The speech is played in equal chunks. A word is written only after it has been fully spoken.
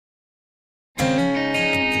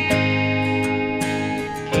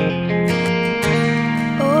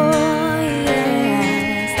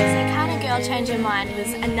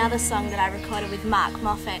another song that I recorded with Mark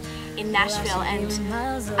Moffat in Nashville, and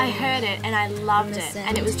I heard it and I loved it,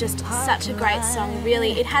 and it was just such a great song.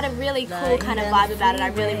 Really, it had a really cool kind of vibe about it. I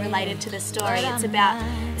really related to the story. It's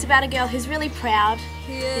about a girl who's really proud.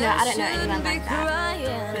 You know, I don't know anyone like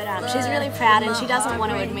that, but she's really proud and she doesn't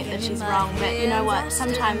want to admit that she's wrong. But you know what?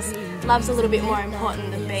 Sometimes love's a little bit more important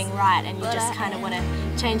than being right, and you just kind of want to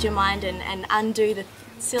change your mind and undo the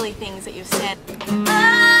silly things that you've said.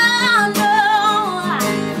 Oh, no.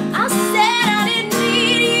 I said I didn't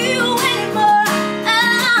need you anymore.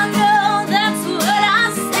 Oh, no, that's what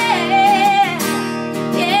I said.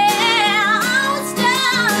 Yeah, I was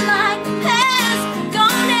done like the past,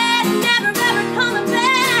 gone and never ever coming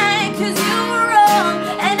back. 'Cause you were wrong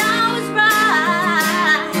and I was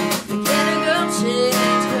right. Can a girl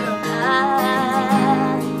change her mind?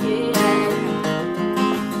 Yeah.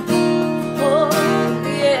 Oh,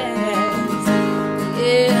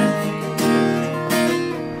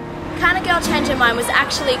 Can a Girl Change Her Mind was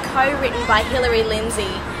actually co-written by Hilary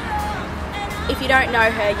Lindsay. If you don't know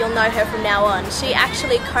her, you'll know her from now on. She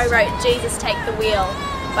actually co-wrote Jesus Take the Wheel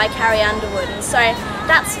by Carrie Underwood, and so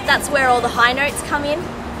that's where all the high notes come in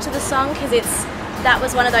to the song, because that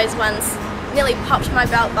was one of those ones, nearly popped my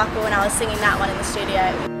belt buckle when I was singing that one in the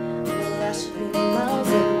studio.